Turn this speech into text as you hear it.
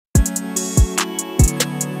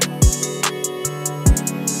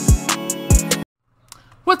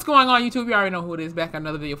What's going on, YouTube? You already know who it is. Back on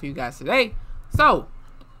another video for you guys today. So,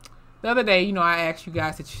 the other day, you know, I asked you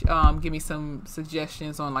guys to give me some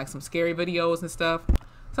suggestions on like some scary videos and stuff.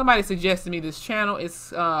 Somebody suggested me this channel.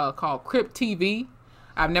 It's called Crypt TV.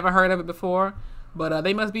 I've never heard of it before, but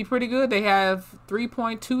they must be pretty good. They have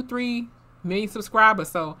 3.23 million subscribers.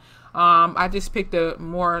 So, I just picked a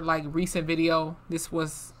more like recent video. This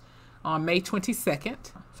was on May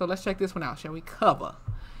 22nd. So let's check this one out. Shall we cover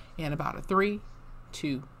in about a 3,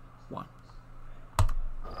 2, 1.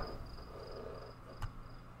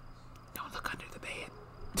 Don't look under the bed.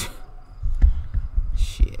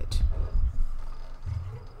 Shit.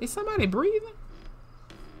 Is somebody breathing?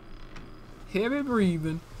 Heavy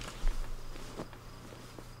breathing.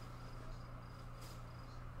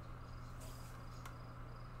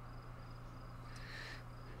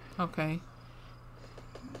 Okay.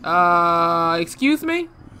 Excuse me?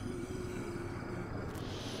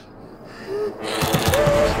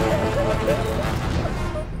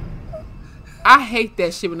 I hate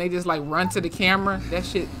that shit when they just like run to the camera. That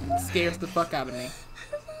shit scares the fuck out of me.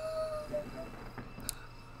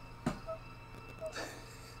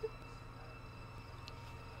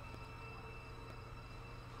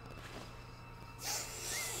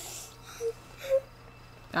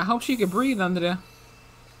 I hope she can breathe under there.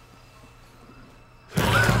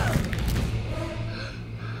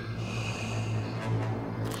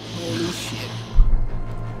 Holy shit.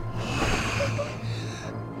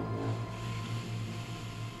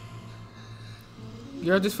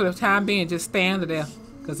 Girl, just for the time being, just stay under there.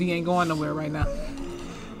 Because he ain't going nowhere right now.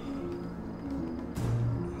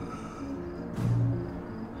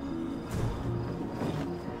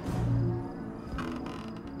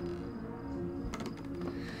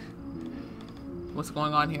 What's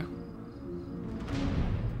going on here?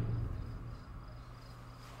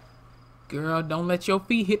 Girl, don't let your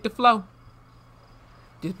feet hit the floor.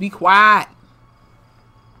 Just be quiet.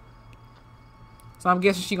 So I'm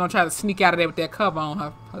guessing she's gonna try to sneak out of there with that cover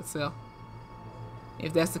on herself.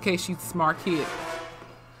 If that's the case, she's a smart kid.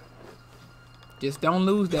 Just don't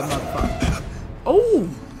lose that motherfucker. Oh!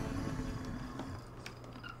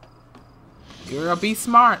 Girl, be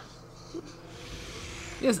smart.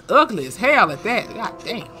 It's ugly as hell at that. God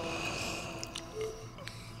damn.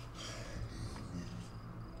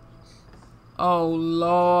 Oh,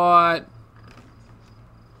 Lord.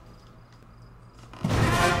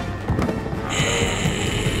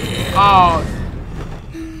 Oh.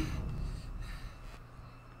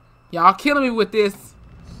 Y'all killing me with this.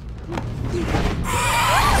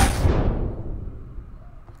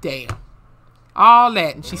 Damn. All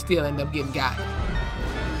that and she still ended up getting got.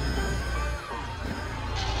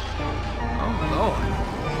 Oh, Lord.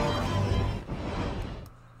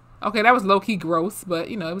 Okay, that was low-key gross, but,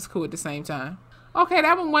 you know, it was cool at the same time. Okay,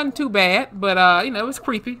 that one wasn't too bad, but, you know, it was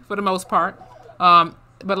creepy for the most part.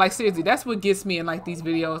 But, like, seriously, that's what gets me in, like, these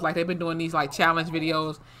videos. Like, they've been doing these, like, challenge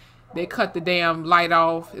videos. They cut the damn light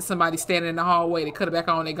off. If somebody's standing in the hallway, they cut it back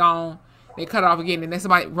on, they gone. They cut it off again, and then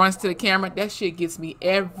somebody runs to the camera. That shit gets me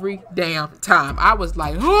every damn time. I was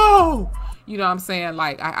like, oh! You know what I'm saying?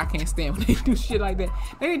 Like, I can't stand when they do shit like that.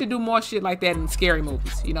 They need to do more shit like that in scary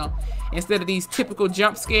movies, you know? Instead of these typical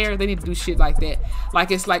jump scares, they need to do shit like that.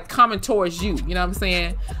 Like, it's like coming towards you, you know what I'm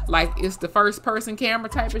saying? Like, it's the first person camera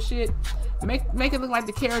type of shit. Make it look like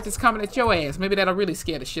the character's coming at your ass. Maybe that'll really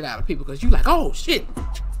scare the shit out of people because you like, oh, shit.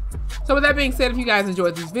 So with that being said, if you guys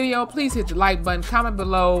enjoyed this video, please hit the like button. Comment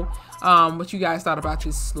below what you guys thought about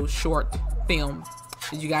this little short film.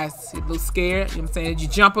 Did you guys get a little scared? You know what I'm saying? Did you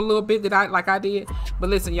jump a little bit like I did? But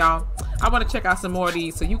listen, y'all, I want to check out some more of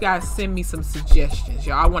these. So you guys send me some suggestions,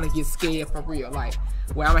 y'all. I want to get scared for real. Like,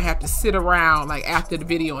 where I'm going to have to sit around like after the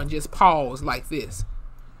video and just pause like this.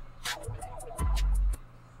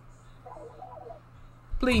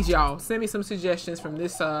 Please, y'all, send me some suggestions from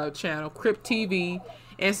this channel, Crypt TV,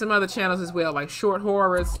 and some other channels as well, like short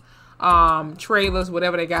horrors, trailers,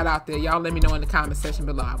 whatever they got out there. Y'all let me know in the comment section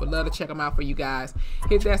below. I would love to check them out for you guys.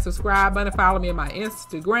 Hit that subscribe button. Follow me on my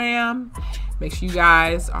Instagram. Make sure you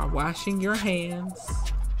guys are washing your hands.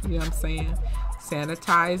 You know what I'm saying?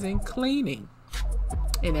 Sanitizing, cleaning,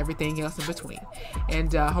 and everything else in between.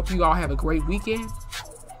 And hope you all have a great weekend.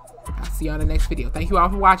 I'll see you on the next video. Thank you all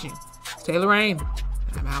for watching. It's Taylor Rain.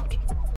 I'm out.